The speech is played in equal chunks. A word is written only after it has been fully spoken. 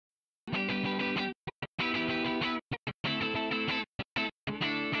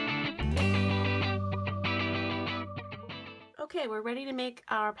Okay, we're ready to make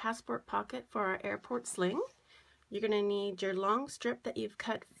our passport pocket for our Airport Sling. You're going to need your long strip that you've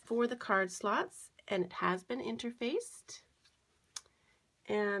cut for the card slots, and it has been interfaced.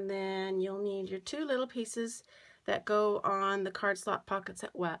 And then you'll need your two little pieces that go on the card slot pockets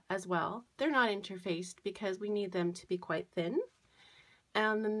as well. They're not interfaced because we need them to be quite thin.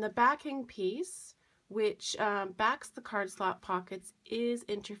 And then the backing piece, which backs the card slot pockets, is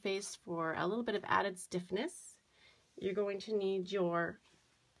interfaced for a little bit of added stiffness. You're going to need your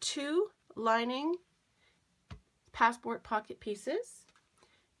two lining passport pocket pieces,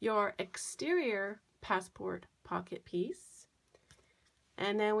 your exterior passport pocket piece,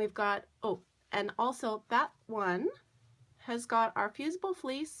 and then we've got, and also that one has got our fusible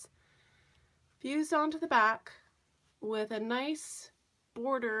fleece fused onto the back with a nice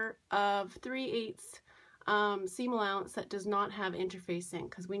border of 3/8 seam allowance that does not have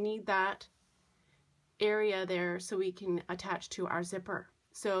interfacing, because we need that area there so we can attach to our zipper.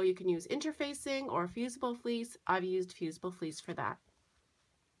 So you can use interfacing or fusible fleece. I've used fusible fleece for that.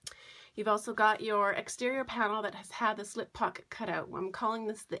 You've also got your exterior panel that has had the slip pocket cut out. I'm calling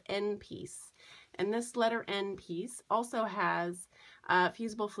this the N piece. And this letter N piece also has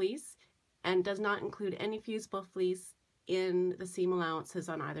fusible fleece and does not include any fusible fleece in the seam allowances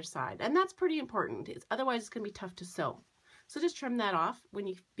on either side. And that's pretty important. Otherwise it's going to be tough to sew. So just trim that off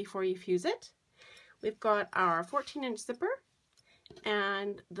before you fuse it. We've got our 14-inch zipper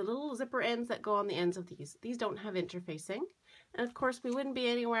and the little zipper ends that go on the ends of these. These don't have interfacing. And of course we wouldn't be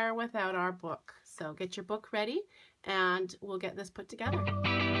anywhere without our book. So get your book ready and we'll get this put together.